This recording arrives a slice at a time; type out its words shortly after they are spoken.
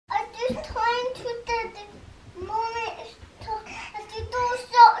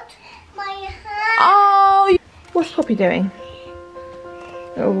What's Poppy doing?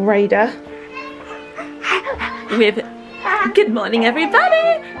 Little raider. With good morning,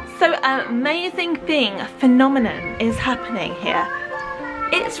 everybody. So amazing thing, phenomenon is happening here.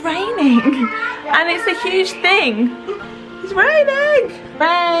 It's raining, and it's a huge thing. It's raining.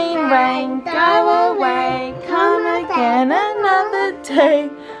 Rain, rain, go away, come again another day.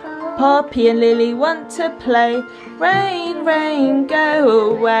 Poppy and Lily want to play. Rain, rain,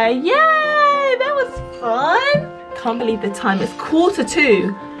 go away. Yay! That was fun. Can't believe the time. It's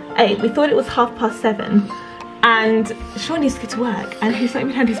 8:45. We thought it was 7:30. And Sean needs to get to work, and he's not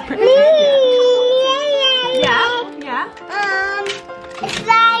even had his breakfast yet. Yeah.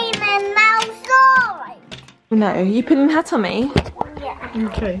 Slime and outside. No, you putting a hat on me? Yeah.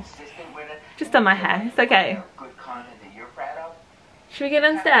 Okay. Just on my hair. It's okay. Should we go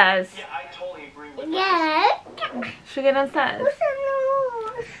downstairs? Yeah. Should we go downstairs?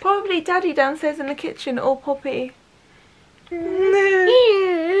 Probably Daddy downstairs in the kitchen or Poppy.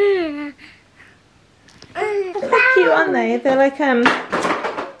 They're cute, aren't they? They're like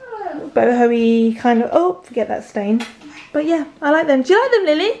boho-y kind of. Oh, forget that stain. But yeah, I like them. Do you like them,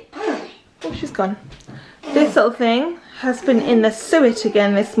 Lily? Oh, she's gone. This little thing has been in the suet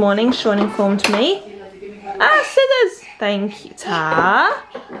again this morning. Sean informed me. Ah, scissors. Thank you, Ta.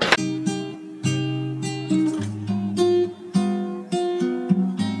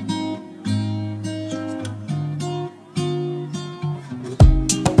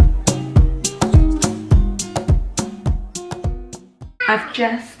 I've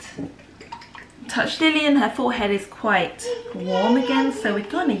just touched Lily, and her forehead is quite warm again, so we're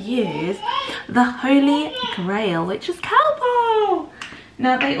going to use the Holy Grail, which is Calpol.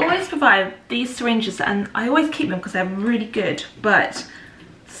 Now, they always provide these syringes, and I always keep them because they're really good, but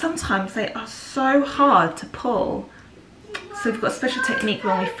sometimes they are so hard to pull. So we've got a special technique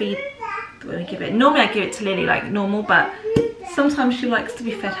when we give it. Normally I give it to Lily like normal, but sometimes she likes to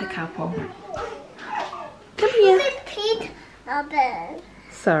be fed her Calpol. Come here.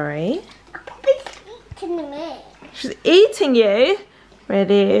 Sorry. Poppy's eating me. She's eating you.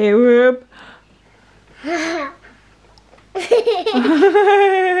 Ready? Whoop.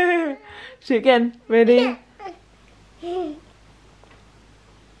 Shoot again. Ready? Okay.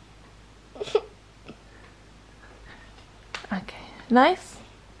 Nice.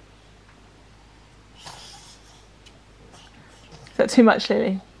 Is that too much,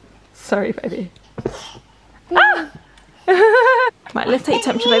 Lily? Sorry, baby. Ah! Right, let's take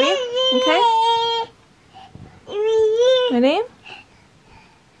temperature, baby. Okay. Ready?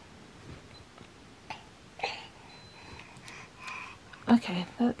 Okay,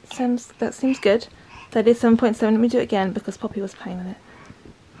 that seems good. That is 7.7. Let me do it again because Poppy was playing with it.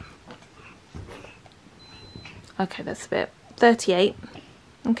 Okay, that's a bit. 38.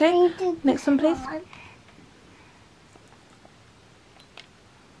 Okay. Next one, please.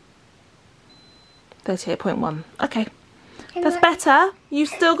 .1. Okay. That's better. You've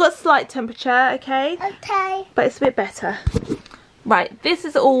still got slight temperature, okay? Okay. But it's a bit better. Right, this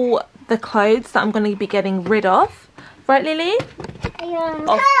is all the clothes that I'm going to be getting rid of. Right, Lily? Yeah.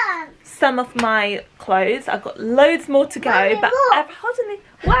 Of some of my clothes. I've got loads more to go, but hold on.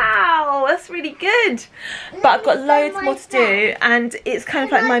 Wow, that's really good. But I've got loads more to do, and it's kind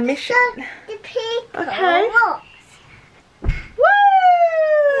of like my mission. Okay. Woo!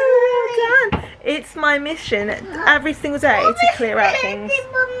 Done. It's my mission every single day to clear out things.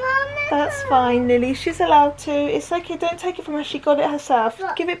 That's fine, Lily. She's allowed to. It's okay. Don't take it from her. She got it herself.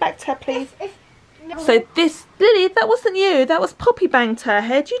 Give it back to her, please. So this, Lily, that wasn't you. That was Poppy banged her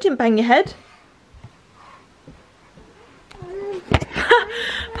head. You didn't bang your head.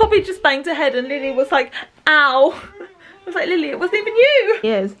 Poppy just banged her head, and Lily was like, ow. I was like, Lily, it wasn't even you.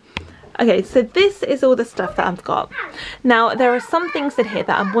 Yes. Okay, so this is all the stuff that I've got. Now, there are some things in here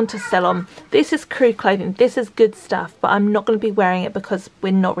that I want to sell on. This is crew clothing. This is good stuff, but I'm not going to be wearing it because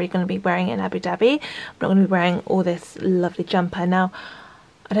we're not really going to be wearing it in Abu Dhabi. I'm not going to be wearing all this lovely jumper. Now,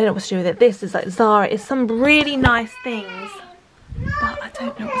 I don't know what to do with it. This is like Zara. It's some really nice things, but I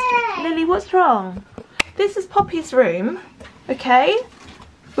don't know what to do. Lily, what's wrong? This is Poppy's room, okay?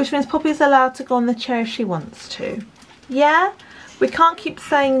 Which means Poppy's allowed to go on the chair if she wants to. Yeah? We can't keep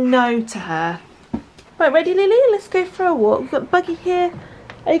saying no to her. Right, ready, Lily? Let's go for a walk. We've got a buggy here.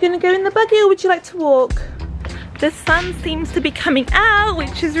 Are you going to go in the buggy, or would you like to walk? The sun seems to be coming out,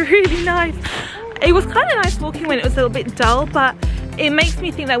 which is really nice. It was kind of nice walking when it was a little bit dull, but it makes me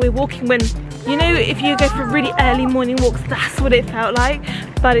think that we're walking when, you know, if you go for really early morning walks, that's what it felt like.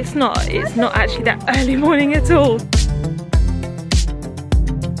 But it's not actually that early morning at all.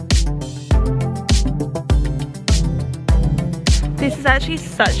 This is actually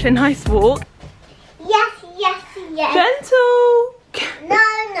such a nice walk. Yes, yes, Yes. Gentle. No,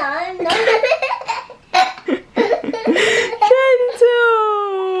 no, no. Gentle.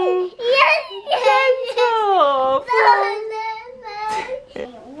 Yes, Gentle.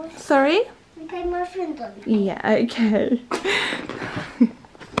 No. Sorry? Okay, my friend on. Yeah, okay.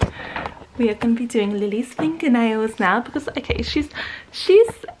 We are going to be doing Lily's fingernails now because, okay, she's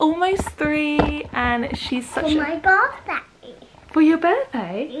almost 3 and she's such For my birthday. For your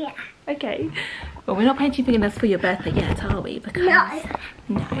birthday? Yeah. Okay. Well, we're not painting fingernails for your birthday yet, are we? Because No.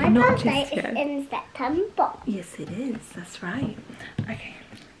 No, My not birthday just is yet. in September. Yes, it is. That's right. Okay.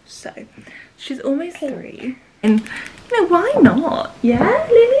 So, she's almost 3. And, you know, why not? Yeah,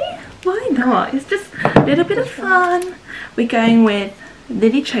 Lily? Why not? It's just a little bit of fun. We're going with,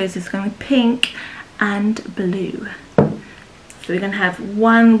 Lily chose is going with pink and blue. So we're going to have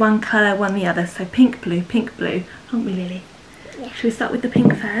one colour, one the other. So pink, blue, aren't we, Lily? Yeah. Should we start with the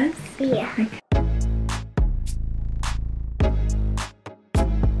pink first? Yeah. Okay.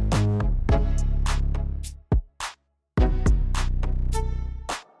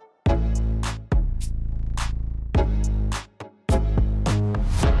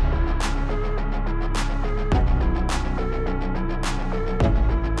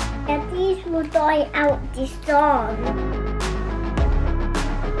 And these will dry out the sun.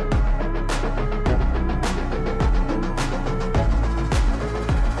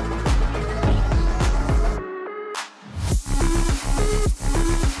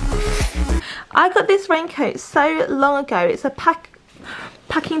 I got this raincoat so long ago. It's a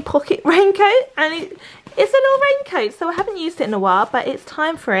packing pocket raincoat, and it's a little raincoat, so I haven't used it in a while, but it's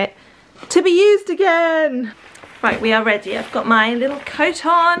time for it to be used again. Right, we are ready. I've got my little coat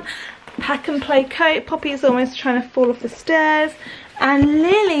on, pack and play coat. Poppy is almost trying to fall off the stairs, and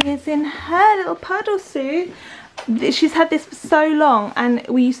Lily is in her little puddle suit. She's had this for so long, and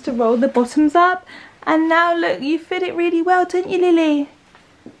we used to roll the bottoms up, and now look, you fit it really well, don't you, Lily?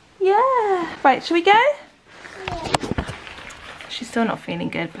 Yeah. Right, shall we go? Yeah. She's still not feeling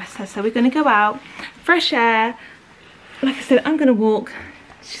good, bless her. So we're going to go out, fresh air. Like I said, I'm going to walk.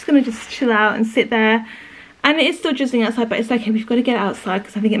 She's going to just chill out and sit there. And it is still drizzling outside, but it's okay. We've got to get outside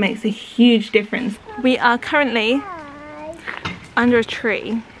because I think it makes a huge difference. We are currently under a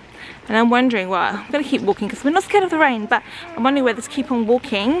tree. And I'm wondering, well, I'm going to keep walking because we're not scared of the rain. But I'm wondering whether to keep on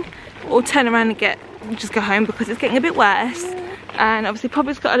walking or turn around and just go home because it's getting a bit worse. And obviously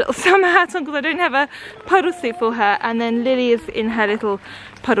Poppy's got a little summer hat on because I don't have a puddle suit for her, and then Lily is in her little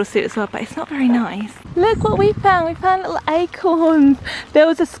puddle suit as well, but it's not very nice. Look what we found little acorns. There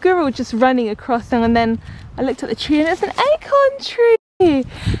was a squirrel just running across them, and then I looked at the tree and it's an acorn tree.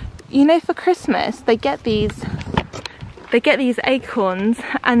 You know, for Christmas they get these acorns,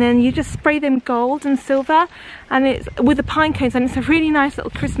 and then you just spray them gold and silver, and it's with the pine cones, and it's a really nice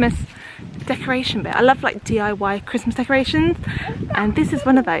little Christmas decoration bit. I love like DIY Christmas decorations, and this is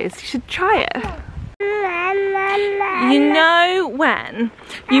one of those. You should try it. You know, when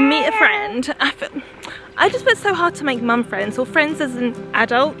you meet a friend, I just find it so hard to make mum friends or friends as an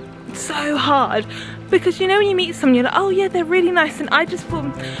adult. So hard, because you know when you meet someone you're like, oh yeah, they're really nice, and I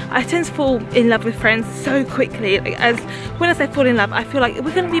tend to fall in love with friends so quickly. Like, as when I say fall in love, I feel like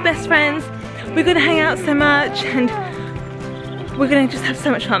we're going to be best friends, we're going to hang out so much, and we're going to just have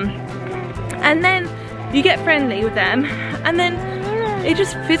so much fun. And then you get friendly with them, and then it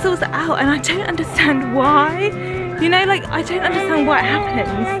just fizzles out, and I don't understand why. You know, like, I don't understand why it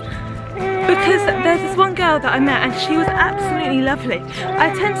happens. Because there's this one girl that I met, and she was absolutely lovely. I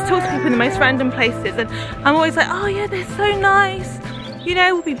tend to talk to people in the most random places, and I'm always like, oh yeah, they're so nice. You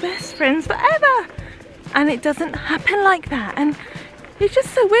know, we'll be best friends forever. And it doesn't happen like that. And it's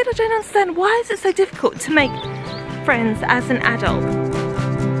just so weird. I don't understand. Why is it so difficult to make friends as an adult?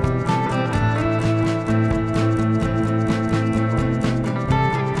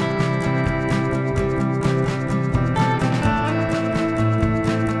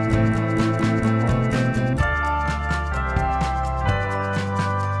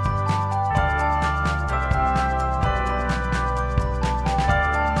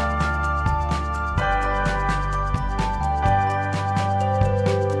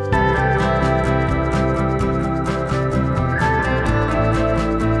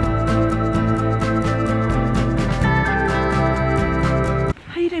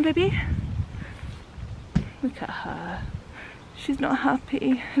 Baby, look at her. She's not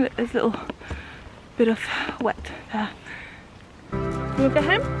happy. Look, there's a little bit of wet there. You want to go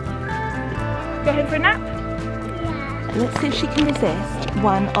home? Go home for a nap? Yeah. Let's see if she can resist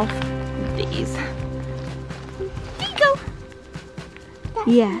one of these. Go.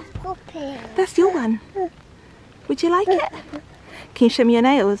 Yeah. That's your one. Would you like it? Can you show me your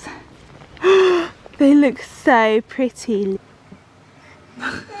nails? They look so pretty.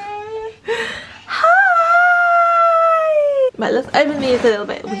 Hi! Right, let's open these a little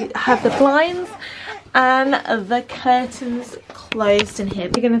bit. We have the blinds and the curtains closed in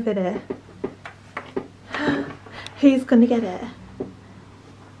here. We're gonna fit it. Who's gonna get it?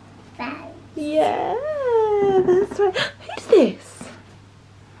 Yeah, that's right. Who's this?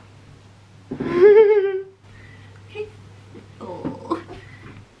 Oh.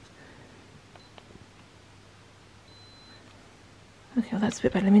 Okay, well that's a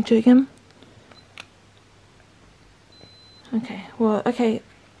bit better. Let me do it again. Okay, well, okay.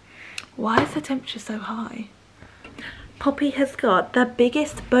 Why is the temperature so high? Poppy has got the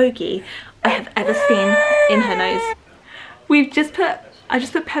biggest bogey I have ever seen in her nose. I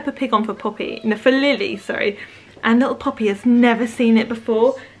just put Peppa Pig on for Poppy, no, for Lily, sorry. And little Poppy has never seen it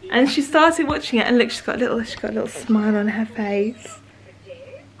before. And she started watching it and look, she's got a little smile on her face.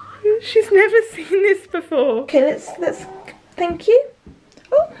 She's never seen this before. Okay, let's, thank you.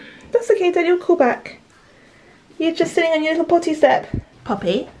 Oh, that's okay, Daddy will call back. You're just sitting on your little potty step.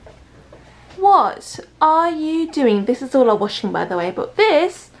 Poppy, what are you doing? This is all our washing, by the way, but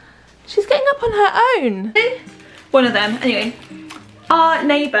this, she's getting up on her own. One of them, anyway. Our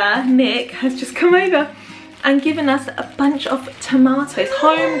neighbour, Nick, has just come over and given us a bunch of tomatoes,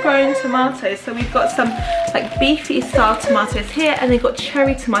 homegrown tomatoes. So we've got some like beefy style tomatoes here, and they've got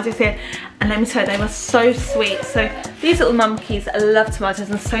cherry tomatoes here. And let me tell you, they were so sweet. So these little monkeys love tomatoes,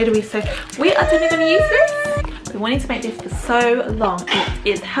 and so do we. So we are definitely going to use this. We wanted to make this for so long. It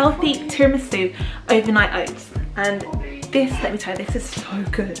is healthy tiramisu overnight oats. And this, let me tell you, this is so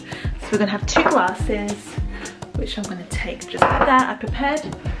good. So we're going to have 2 glasses, which I'm going to take just like that. I prepared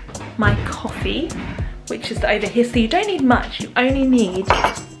my coffee, which is over here. So you don't need much. You only need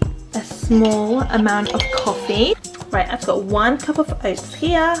a small amount of coffee. Right, I've got 1 cup of oats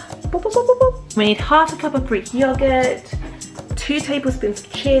here. Boop, boop, boop, boop, boop. We need half a cup of Greek yogurt, 2 tablespoons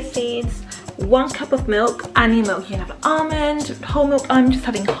of chia seeds, 1 cup of milk. Any milk, you can have almond, whole milk. I'm just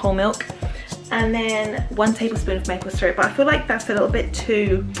having whole milk. And then 1 tablespoon of maple syrup. But I feel like that's a little bit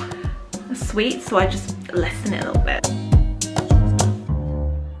too sweet, so I just lessen it a little bit.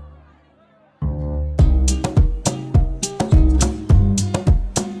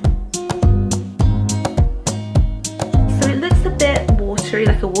 So it looks a bit watery,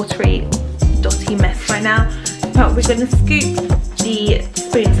 like a watery, dotty mess right now, but we're going to scoop the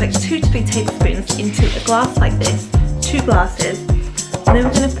spoons, like 2 to 3 tablespoons, into a glass like this, 2 glasses, and then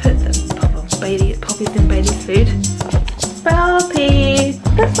we're going to put the Poppy's in Bailey's food. Poppy,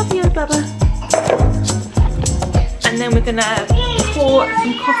 that's Poppy and blubber. And then we're gonna pour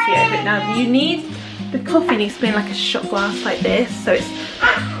some coffee over it. Now the coffee needs to be in like a shot glass like this, so it's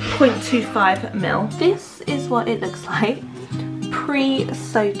 0.25 ml. This is what it looks like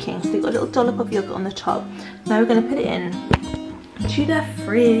pre-soaking. So you've got a little dollop of yogurt on the top. Now we're gonna put it in to the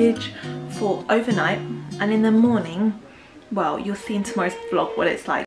fridge for overnight, and in the morning, well, you'll see in tomorrow's vlog what it's like.